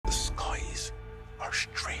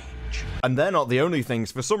And they're not the only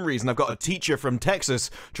things. For some reason, I've got a teacher from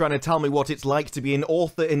Texas trying to tell me what it's like to be an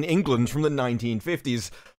author in England from the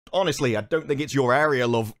 1950s. Honestly, I don't think it's your area,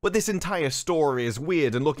 love, but this entire story is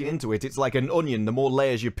weird, and looking into it, it's like an onion. The more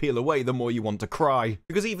layers you peel away, the more you want to cry.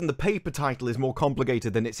 Because even the paper title is more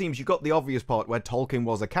complicated than it seems. You've got the obvious part where Tolkien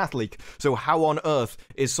was a Catholic, so how on earth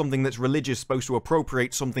is something that's religious supposed to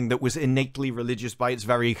appropriate something that was innately religious by its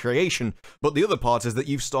very creation? But the other part is that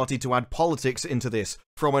you've started to add politics into this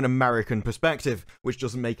from an American perspective, which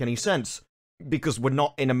doesn't make any sense, because we're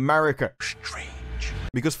not in America. Strange.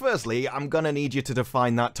 Because firstly, I'm gonna need you to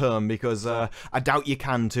define that term, because I doubt you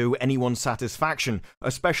can to anyone's satisfaction,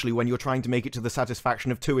 especially when you're trying to make it to the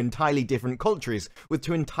satisfaction of two entirely different countries, with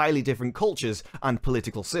two entirely different cultures and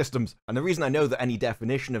political systems. And the reason I know that any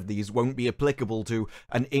definition of these won't be applicable to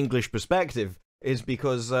an English perspective is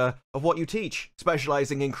because of what you teach,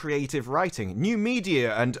 specializing in creative writing, new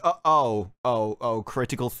media, and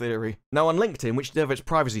critical theory. Now on LinkedIn, which did have its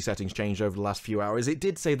privacy settings changed over the last few hours, it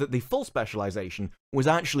did say that the full specialization was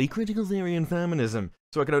actually critical theory and feminism.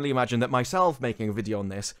 So I can only imagine that myself making a video on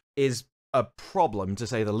this is a problem, to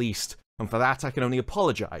say the least, and for that I can only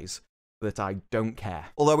apologize that I don't care.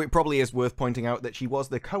 Although it probably is worth pointing out that she was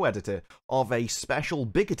the co-editor of a special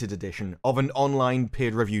bigoted edition of an online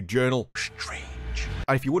peer-reviewed journal. Strange.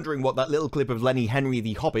 And if you're wondering what that little clip of Lenny Henry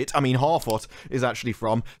the Hobbit, Harfoot, is actually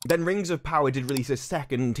from, then Rings of Power did release a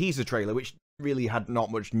second teaser trailer, which really had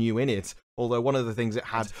not much new in it. Although one of the things it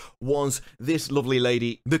had was this lovely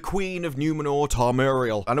lady, the Queen of Numenor,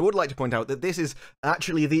 Tarmuriel. And I would like to point out that this is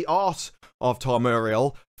actually the art of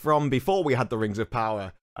Tarmuriel from before we had the Rings of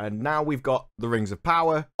Power. And now we've got the Rings of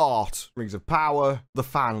Power, art, Rings of Power, the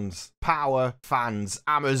fans, power, fans,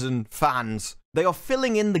 Amazon, fans. They are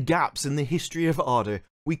filling in the gaps in the history of Arda.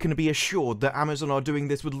 We can be assured that Amazon are doing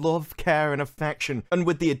this with love, care, and affection, and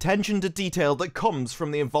with the attention to detail that comes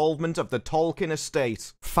from the involvement of the Tolkien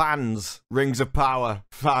estate. Fans, Rings of Power,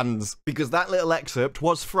 fans. Because that little excerpt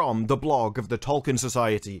was from the blog of the Tolkien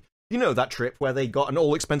Society. You know, that trip where they got an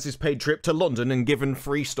all-expenses-paid trip to London and given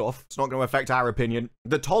free stuff? It's not going to affect our opinion.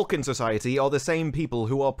 The Tolkien Society are the same people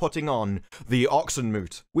who are putting on the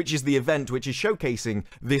Oxenmoot, which is the event which is showcasing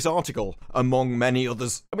this article, among many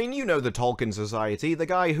others. I mean, you know the Tolkien Society, the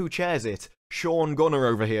guy who chairs it. Sean Gunner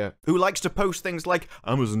over here, who likes to post things like,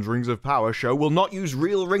 Amazon's Rings of Power show will not use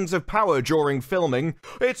real Rings of Power during filming.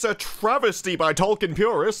 It's a travesty by Tolkien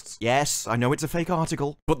purists. Yes, I know it's a fake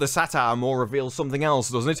article, but the satire more reveals something else,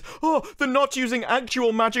 doesn't it? Oh, the not using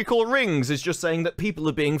actual magical rings is just saying that people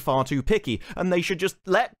are being far too picky, and they should just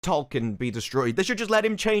let Tolkien be destroyed. They should just let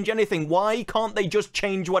him change anything. Why can't they just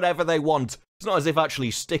change whatever they want? It's not as if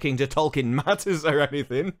actually sticking to Tolkien matters or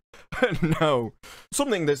anything. No.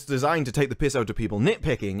 Something that's designed to take the piss out of people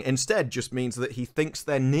nitpicking instead just means that he thinks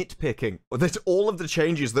they're nitpicking. That all of the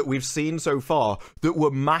changes that we've seen so far that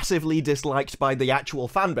were massively disliked by the actual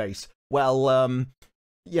fanbase, well,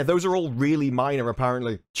 yeah, those are all really minor,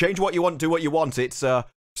 apparently. Change what you want, do what you want. It's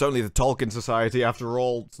only the Tolkien Society, after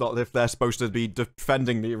all. It's not as if they're supposed to be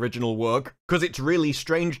defending the original work. Because it's really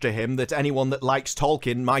strange to him that anyone that likes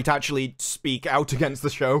Tolkien might actually speak out against the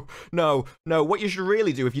show. No, what you should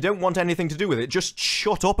really do, if you don't want anything to do with it, just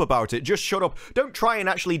shut up about it. Just shut up. Don't try and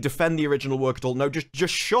actually defend the original work at all. No,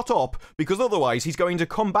 just shut up, because otherwise he's going to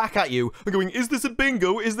come back at you and going, is this a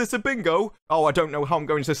bingo? Is this a bingo? Oh, I don't know how I'm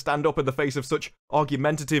going to stand up in the face of such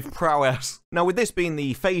argumentative prowess. Now, with this being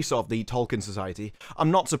the face of the Tolkien Society,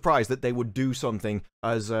 I'm not surprised that they would do something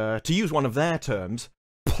as, to use one of their terms,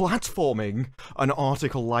 platforming an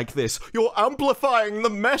article like this. You're amplifying the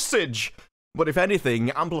message! But if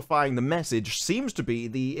anything, amplifying the message seems to be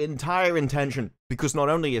the entire intention, because not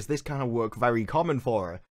only is this kind of work very common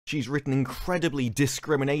for her, she's written incredibly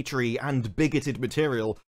discriminatory and bigoted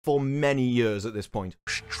material for many years at this point.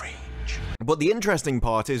 Strange. But the interesting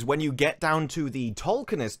part is when you get down to the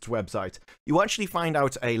Tolkienists website, you actually find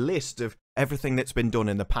out a list of everything that's been done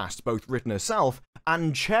in the past, both written herself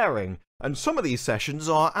and chairing. And some of these sessions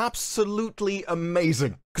are absolutely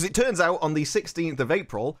amazing. Because it turns out on the 16th of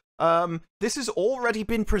April, this has already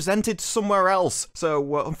been presented somewhere else.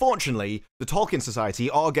 So, unfortunately, the Tolkien Society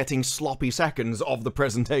are getting sloppy seconds of the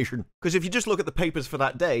presentation. Because if you just look at the papers for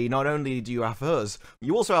that day, not only do you have hers,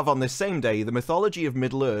 you also have on this same day the mythology of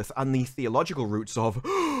Middle-earth and the theological roots of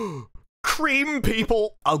cream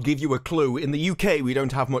people. I'll give you a clue. In the UK, we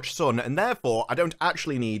don't have much sun, and therefore, I don't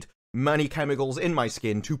actually need many chemicals in my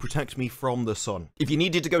skin to protect me from the sun. If you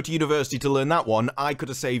needed to go to university to learn that one, I could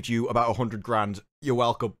have saved you about 100 grand You're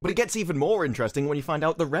welcome. But it gets even more interesting when you find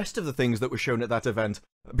out the rest of the things that were shown at that event.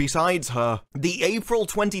 Besides her, the April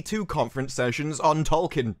 22 conference sessions on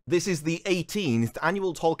Tolkien. This is the 18th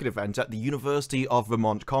annual Tolkien event at the University of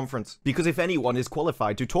Vermont Conference. Because if anyone is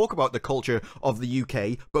qualified to talk about the culture of the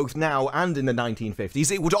UK, both now and in the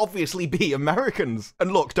 1950s, it would obviously be Americans.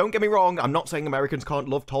 And look, don't get me wrong, I'm not saying Americans can't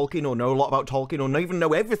love Tolkien or know a lot about Tolkien or even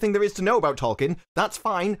know everything there is to know about Tolkien. That's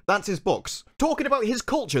fine, that's his books. Talking about his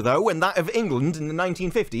culture though, and that of England in the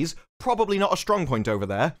 1950s, probably not a strong point over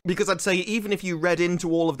there, because I'd say even if you read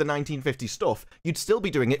into all of the 1950s stuff, you'd still be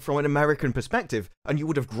doing it from an American perspective, and you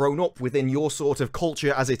would have grown up within your sort of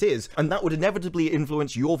culture as it is, and that would inevitably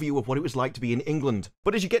influence your view of what it was like to be in England.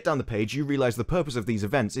 But as you get down the page, you realise the purpose of these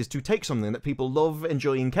events is to take something that people love,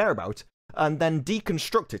 enjoy, and care about, and then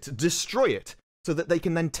deconstruct it, destroy it, so that they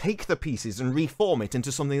can then take the pieces and reform it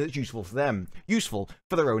into something that's useful for them, useful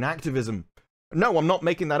for their own activism. No, I'm not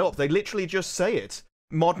making that up, they literally just say it.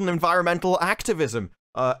 Modern environmental activism.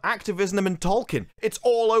 Activism and Tolkien. It's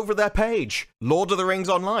all over their page. Lord of the Rings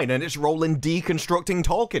Online, and it's rolling deconstructing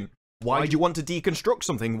Tolkien. Why do you want to deconstruct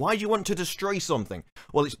something? Why do you want to destroy something?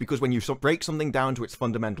 Well, it's because when you break something down to its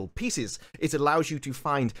fundamental pieces, it allows you to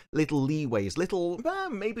find little leeways,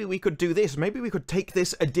 maybe we could do this, maybe we could take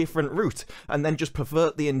this a different route, and then just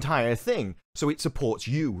pervert the entire thing, so it supports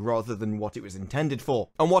you rather than what it was intended for.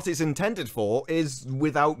 And what it's intended for is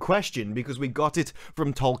without question, because we got it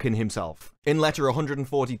from Tolkien himself. In letter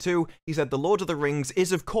 142, he said, "The Lord of the Rings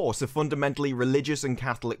is of course a fundamentally religious and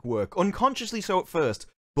Catholic work, unconsciously so at first,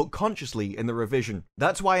 but consciously in the revision.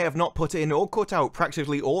 That's why I have not put in or cut out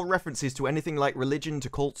practically all references to anything like religion, to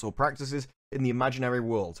cults or practices in the imaginary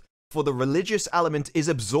world. For the religious element is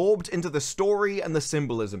absorbed into the story and the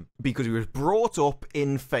symbolism, because he was brought up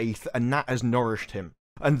in faith and that has nourished him.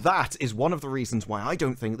 And that is one of the reasons why I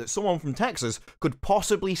don't think that someone from Texas could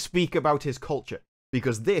possibly speak about his culture,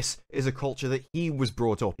 because this is a culture that he was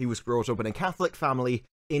brought up. He was brought up in a Catholic family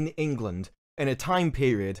in England, in a time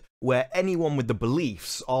period where anyone with the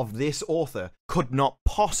beliefs of this author could not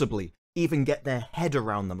possibly even get their head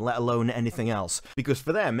around them, let alone anything else. Because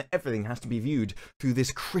for them, everything has to be viewed through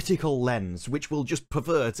this critical lens, which will just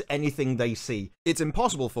pervert anything they see. It's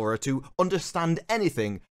impossible for her to understand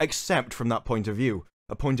anything except from that point of view.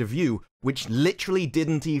 A point of view which literally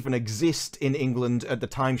didn't even exist in England at the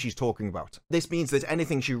time she's talking about. This means that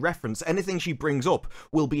anything she references, anything she brings up,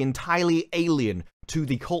 will be entirely alien to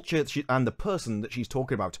the culture and the person that she's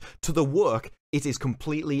talking about. To the work, it is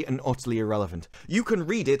completely and utterly irrelevant. You can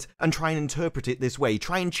read it and try and interpret it this way,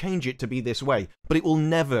 try and change it to be this way, but it will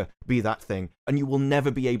never be that thing, and you will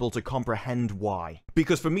never be able to comprehend why.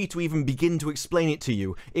 Because for me to even begin to explain it to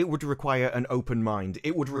you, it would require an open mind.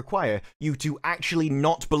 It would require you to actually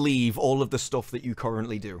not believe all of the stuff that you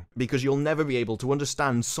currently do. Because you'll never be able to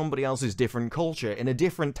understand somebody else's different culture in a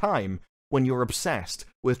different time when you're obsessed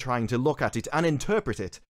with trying to look at it and interpret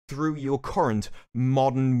it through your current,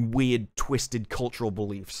 modern, weird, twisted cultural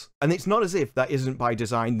beliefs. And it's not as if that isn't by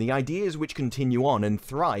design. The ideas which continue on and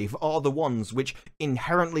thrive are the ones which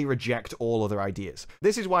inherently reject all other ideas.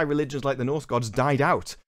 This is why religions like the Norse gods died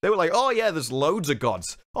out. They were like, oh yeah, there's loads of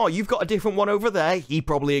gods. Oh, you've got a different one over there. He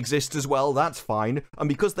probably exists as well. That's fine. And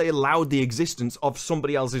because they allowed the existence of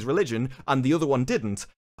somebody else's religion and the other one didn't,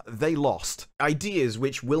 they lost. Ideas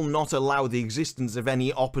which will not allow the existence of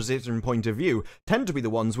any opposition point of view tend to be the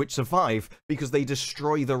ones which survive because they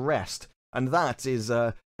destroy the rest. And that is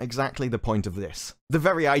exactly the point of this. The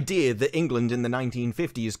very idea that England in the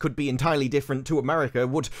 1950s could be entirely different to America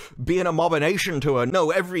would be an abomination to her. No,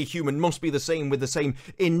 every human must be the same with the same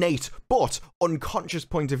innate but unconscious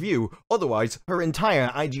point of view, otherwise her entire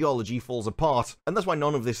ideology falls apart. And that's why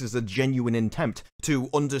none of this is a genuine attempt to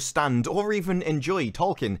understand or even enjoy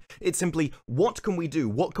Tolkien. It's simply, what can we do?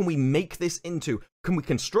 What can we make this into? Can we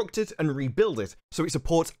construct it and rebuild it so it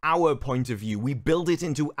supports our point of view? We build it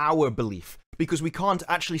into our belief. Because we can't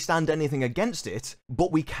actually stand anything against it,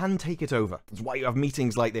 but we can take it over. That's why you have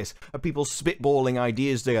meetings like this, of people spitballing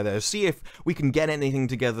ideas together, see if we can get anything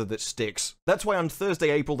together that sticks. That's why on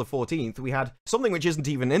Thursday, April the 14th, we had something which isn't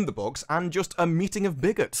even in the books, and just a meeting of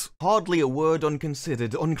bigots. Hardly a word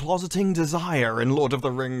unconsidered, uncloseting desire in Lord of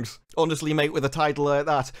the Rings. Honestly, mate, with a title like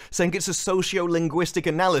that, saying it's a socio-linguistic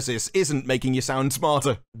analysis isn't making you sound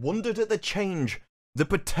smarter. Wondered at the change. The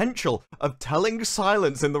potential of telling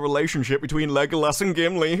silence in the relationship between Legolas and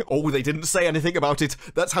Gimli. Oh, they didn't say anything about it.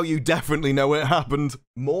 That's how you definitely know it happened.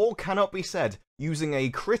 More cannot be said using a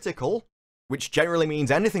critical, which generally means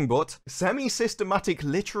anything but, semi-systematic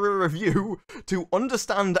literary review to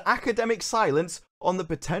understand academic silence on the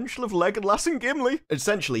potential of Legolas and Gimli.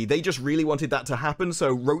 Essentially, they just really wanted that to happen,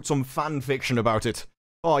 so wrote some fan fiction about it.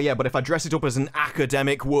 Oh yeah, but if I dress it up as an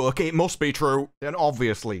academic work, it must be true. And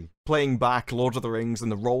obviously, playing back Lord of the Rings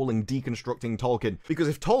and the role in deconstructing Tolkien. Because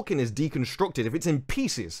if Tolkien is deconstructed, if it's in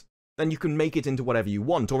pieces, then you can make it into whatever you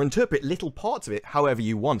want, or interpret little parts of it however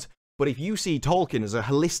you want. But if you see Tolkien as a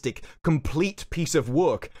holistic, complete piece of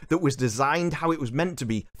work that was designed how it was meant to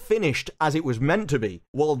be, finished as it was meant to be,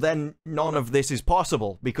 well then none of this is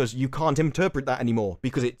possible, because you can't interpret that anymore,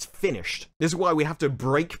 because it's finished. This is why we have to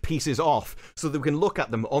break pieces off, so that we can look at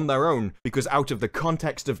them on their own, because out of the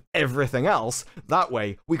context of everything else, that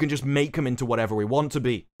way we can just make them into whatever we want to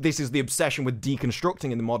be. This is the obsession with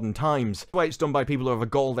deconstructing in the modern times. That's why it's done by people who have a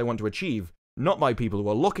goal they want to achieve, not by people who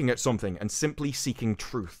are looking at something and simply seeking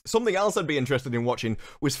truth. Something else I'd be interested in watching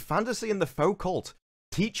was Fantasy and the Faux Cult,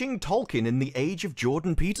 teaching Tolkien in the age of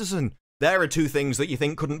Jordan Peterson. There are two things that you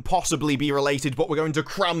think couldn't possibly be related, but we're going to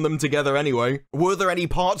cram them together anyway. Were there any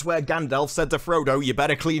parts where Gandalf said to Frodo, "You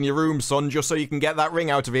better clean your room, son, just so you can get that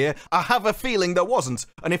ring out of here"? I have a feeling there wasn't,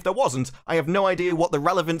 and if there wasn't, I have no idea what the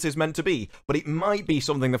relevance is meant to be, but it might be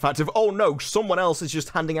something the fact of, oh no, someone else is just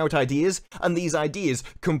handing out ideas, and these ideas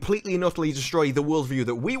completely and utterly destroy the worldview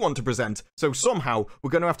that we want to present, so somehow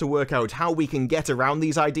we're going to have to work out how we can get around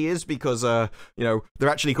these ideas, because, you know, they're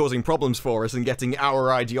actually causing problems for us and getting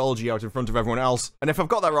our ideology out of front of everyone else. And if I've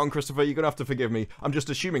got that wrong, Christopher, you're gonna have to forgive me. I'm just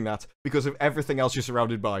assuming that because of everything else you're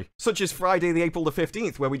surrounded by. Such as Friday the April the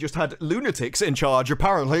 15th, where we just had lunatics in charge,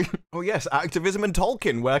 apparently. Oh yes, activism and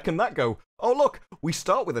Tolkien, where can that go? Oh look, we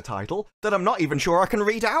start with a title that I'm not even sure I can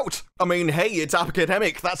read out. I mean, hey, it's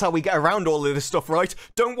academic, that's how we get around all of this stuff, right?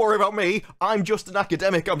 Don't worry about me, I'm just an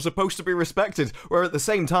academic, I'm supposed to be respected. Where at the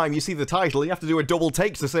same time, you see the title, you have to do a double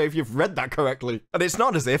take to say if you've read that correctly. And it's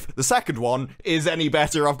not as if the second one is any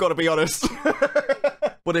better, I've got to be honest.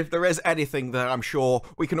 But if there is anything that I'm sure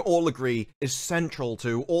we can all agree is central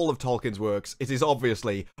to all of Tolkien's works, it is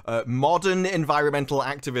obviously modern environmental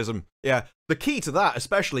activism. Yeah, the key to that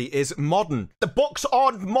especially is modern. The books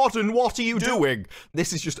aren't modern, what are you doing?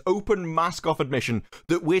 This is just open mask-off admission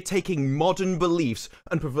that we're taking modern beliefs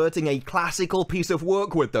and perverting a classical piece of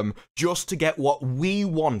work with them just to get what we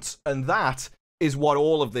want. And that is what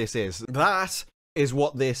all of this is. That is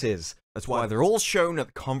what this is. That's why they're all shown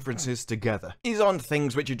at conferences together. These aren't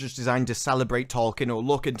things which are just designed to celebrate Tolkien or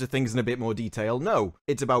look into things in a bit more detail. No,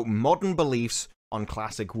 it's about modern beliefs on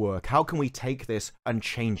classic work. How can we take this and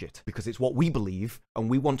change it? Because it's what we believe, and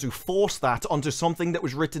we want to force that onto something that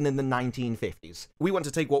was written in the 1950s. We want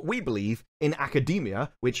to take what we believe in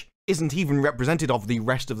academia, which isn't even representative of the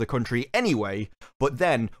rest of the country anyway, but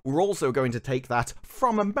then we're also going to take that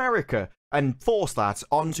from America and force that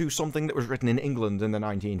onto something that was written in England in the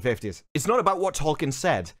 1950s. It's not about what Tolkien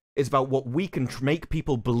said, it's about what we can make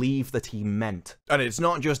people believe that he meant. And it's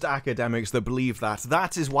not just academics that believe that.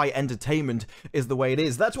 That is why entertainment is the way it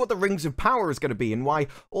is. That's what the Rings of Power is going to be, and why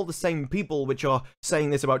all the same people which are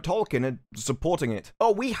saying this about Tolkien are supporting it.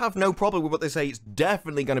 Oh, we have no problem with what they say. It's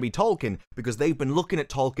definitely going to be Tolkien, because they've been looking at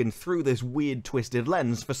Tolkien through this weird twisted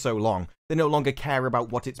lens for so long. They no longer care about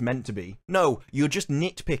what it's meant to be. No, you're just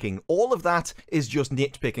nitpicking. All of that is just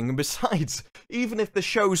nitpicking. And besides, even if the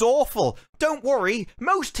show's awful, don't worry,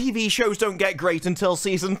 most TV shows don't get great until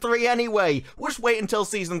season 3 anyway. Just wait until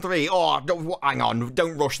season 3. Oh, hang on,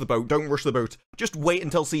 don't rush the boat, don't rush the boat. Just wait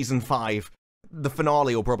until season 5. The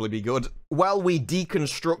finale will probably be good. While we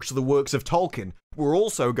deconstruct the works of Tolkien, we're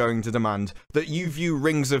also going to demand that you view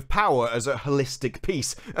Rings of Power as a holistic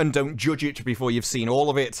piece and don't judge it before you've seen all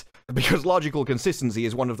of it. Because logical consistency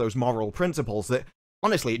is one of those moral principles that,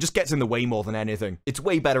 honestly, it just gets in the way more than anything. It's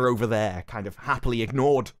way better over there, kind of happily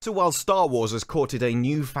ignored. So while Star Wars has courted a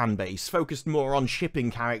new fan base, focused more on shipping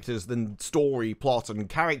characters than story, plot, and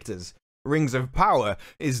characters, Rings of Power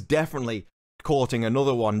is definitely courting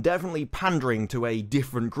another one, definitely pandering to a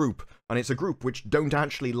different group, and it's a group which don't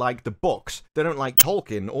actually like the books, they don't like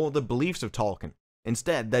Tolkien or the beliefs of Tolkien.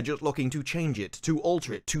 Instead, they're just looking to change it, to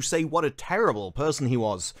alter it, to say what a terrible person he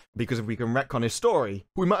was. Because if we can retcon his story,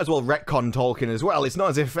 we might as well retcon Tolkien as well. It's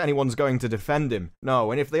not as if anyone's going to defend him.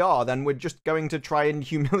 No, and if they are, then we're just going to try and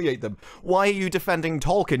humiliate them. Why are you defending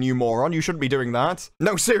Tolkien, you moron? You shouldn't be doing that.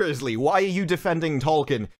 No, seriously, why are you defending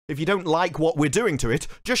Tolkien? If you don't like what we're doing to it,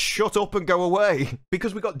 just shut up and go away.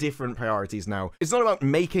 Because we've got different priorities now. It's not about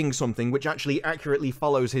making something which actually accurately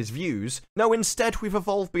follows his views. No, instead we've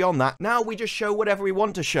evolved beyond that. Now we just show whatever we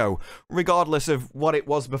want to show, regardless of what it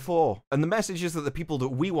was before. And the message is that the people that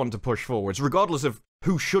we want to push forwards, regardless of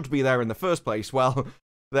who should be there in the first place, well,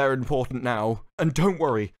 they're important now. And don't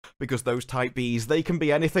worry, because those type Bs, they can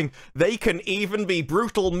be anything. They can even be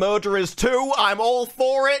brutal murderers too. I'm all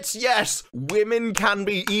for it. Yes, women can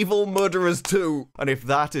be evil murderers too. And if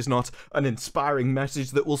that is not an inspiring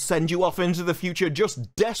message that will send you off into the future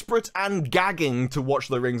just desperate and gagging to watch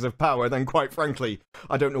The Rings of Power, then quite frankly,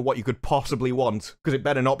 I don't know what you could possibly want. Because it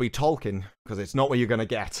better not be Tolkien, because it's not what you're gonna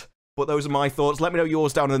get. But those are my thoughts. Let me know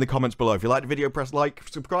yours down in the comments below. If you liked the video, press like,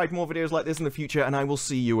 subscribe for more videos like this in the future, and I will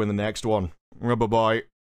see you in the next one. Bye-bye.